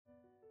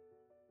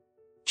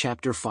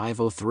Chapter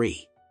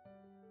 503.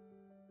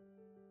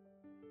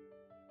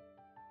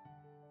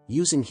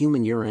 Using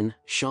human urine,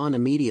 Sean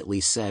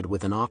immediately said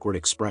with an awkward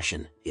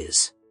expression,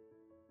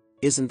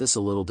 Isn't this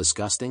a little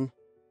disgusting?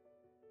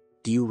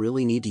 Do you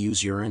really need to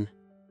use urine?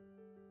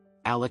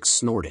 Alex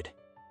snorted.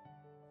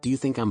 Do you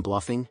think I'm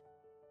bluffing?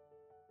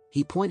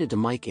 He pointed to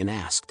Mike and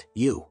asked,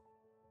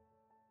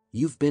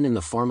 You've been in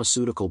the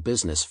pharmaceutical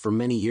business for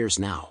many years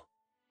now.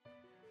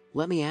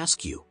 Let me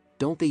ask you,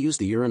 don't they use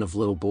the urine of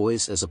little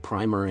boys as a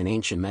primer in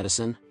ancient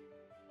medicine?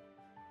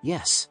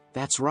 Yes,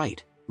 that's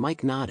right,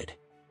 Mike nodded.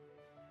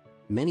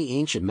 Many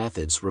ancient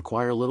methods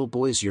require little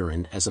boys'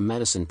 urine as a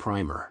medicine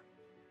primer.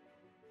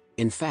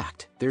 In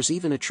fact, there's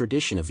even a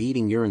tradition of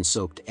eating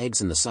urine-soaked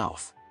eggs in the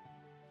South.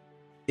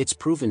 It's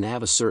proven to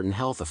have a certain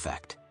health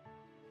effect.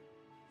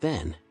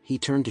 Then, he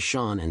turned to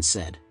Sean and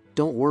said,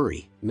 Don't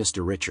worry,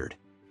 Mr. Richard.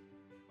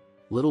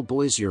 Little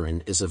boys'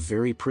 urine is a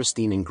very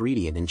pristine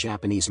ingredient in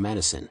Japanese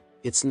medicine.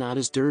 It's not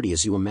as dirty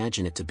as you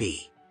imagine it to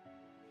be.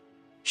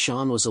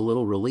 Sean was a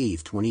little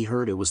relieved when he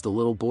heard it was the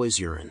little boy's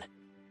urine.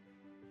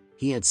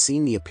 He had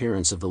seen the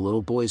appearance of the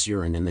little boy's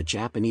urine in the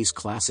Japanese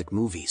classic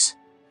movies.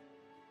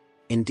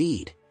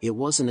 Indeed, it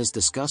wasn't as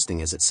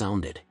disgusting as it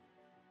sounded.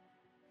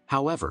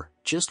 However,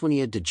 just when he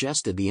had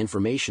digested the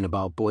information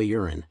about boy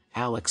urine,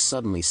 Alex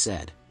suddenly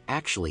said,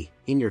 Actually,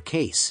 in your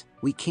case,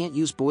 we can't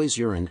use boy's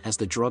urine as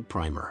the drug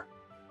primer.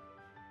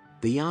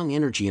 The yang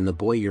energy in the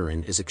boy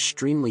urine is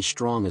extremely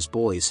strong, as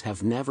boys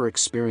have never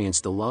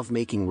experienced a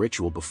love-making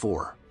ritual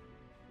before.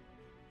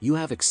 You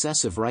have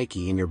excessive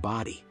Reiki in your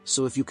body,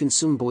 so if you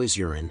consume boy's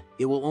urine,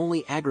 it will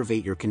only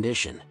aggravate your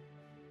condition.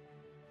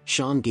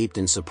 Sean gaped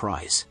in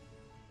surprise.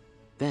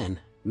 Then,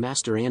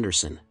 Master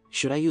Anderson,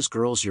 should I use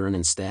girl's urine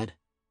instead?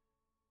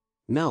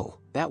 No,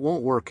 that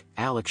won't work,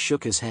 Alex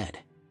shook his head.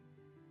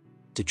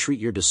 To treat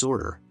your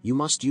disorder, you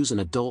must use an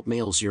adult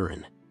male's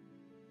urine.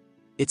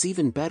 It's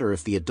even better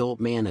if the adult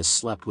man has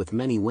slept with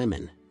many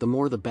women, the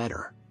more the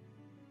better.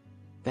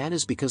 That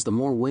is because the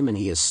more women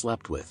he has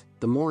slept with,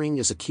 the more ing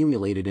is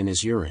accumulated in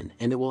his urine,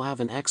 and it will have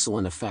an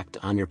excellent effect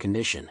on your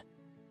condition.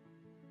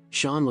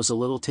 Sean was a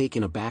little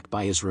taken aback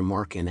by his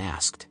remark and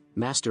asked,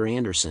 Master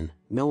Anderson,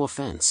 no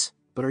offense,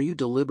 but are you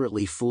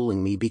deliberately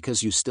fooling me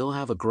because you still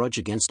have a grudge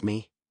against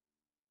me?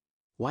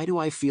 Why do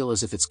I feel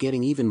as if it's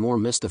getting even more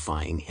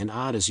mystifying and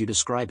odd as you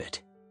describe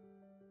it?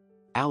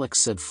 Alex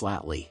said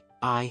flatly,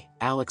 I,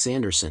 Alex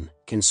Anderson,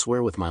 can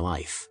swear with my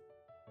life.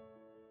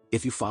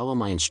 If you follow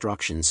my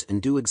instructions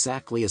and do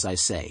exactly as I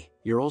say,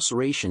 your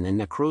ulceration and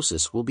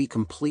necrosis will be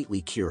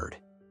completely cured.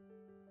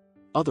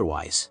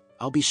 Otherwise,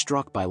 I'll be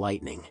struck by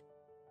lightning.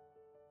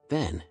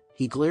 Then,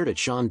 he glared at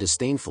Sean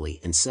disdainfully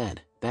and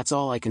said, That's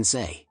all I can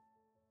say.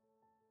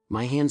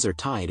 My hands are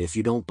tied if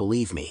you don't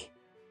believe me.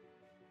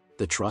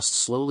 The trust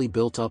slowly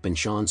built up in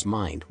Sean's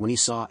mind when he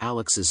saw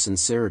Alex's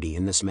sincerity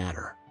in this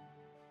matter.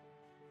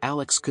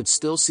 Alex could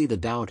still see the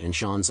doubt in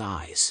Sean's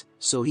eyes,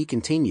 so he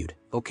continued,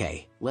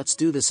 Okay, let's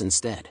do this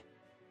instead.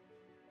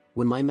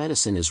 When my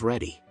medicine is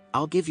ready,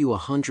 I'll give you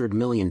 $100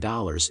 million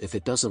if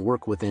it doesn't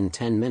work within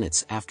 10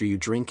 minutes after you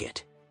drink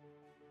it.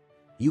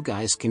 You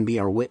guys can be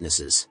our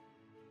witnesses.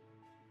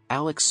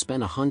 Alex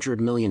spent $100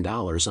 million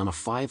on a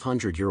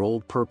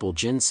 500-year-old purple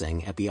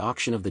ginseng at the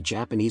auction of the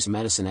Japanese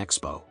Medicine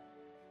Expo.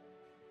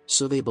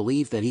 So they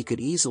believed that he could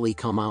easily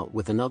come out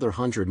with another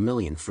 $100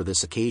 million for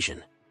this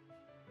occasion.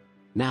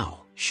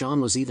 Now,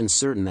 Sean was even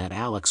certain that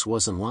Alex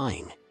wasn't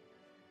lying.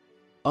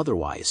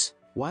 Otherwise,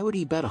 why would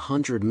he bet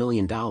 $100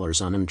 million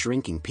on him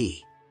drinking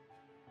pee?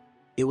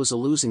 It was a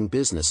losing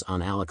business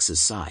on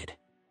Alex's side.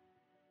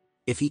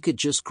 If he could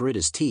just grit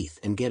his teeth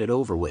and get it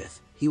over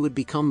with, he would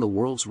become the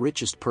world's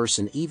richest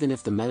person even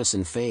if the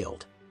medicine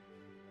failed.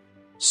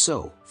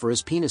 So, for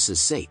his penis's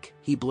sake,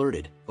 he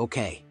blurted,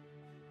 Okay.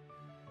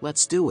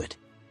 Let's do it.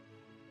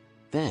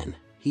 Then,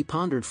 he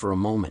pondered for a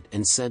moment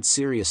and said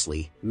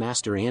seriously,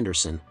 Master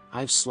Anderson,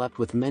 I've slept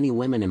with many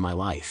women in my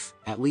life,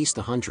 at least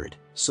 100,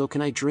 so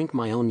can I drink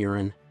my own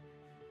urine?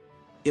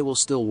 It will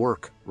still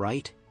work,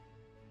 right?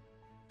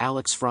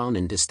 Alex frowned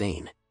in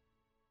disdain.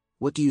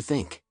 What do you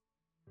think?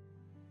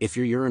 If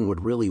your urine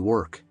would really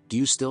work, do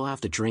you still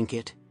have to drink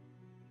it?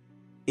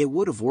 It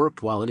would have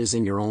worked while it is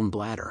in your own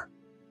bladder.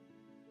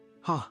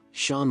 Huh,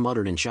 Sean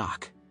muttered in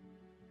shock.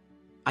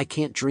 I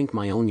can't drink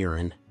my own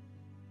urine.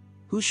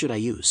 Who should I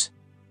use?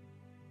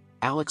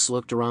 Alex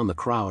looked around the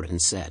crowd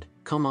and said,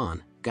 Come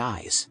on,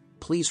 guys,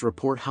 please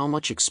report how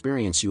much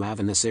experience you have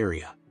in this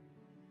area.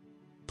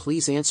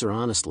 Please answer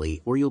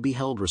honestly or you'll be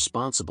held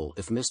responsible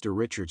if Mr.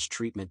 Richard's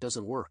treatment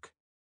doesn't work.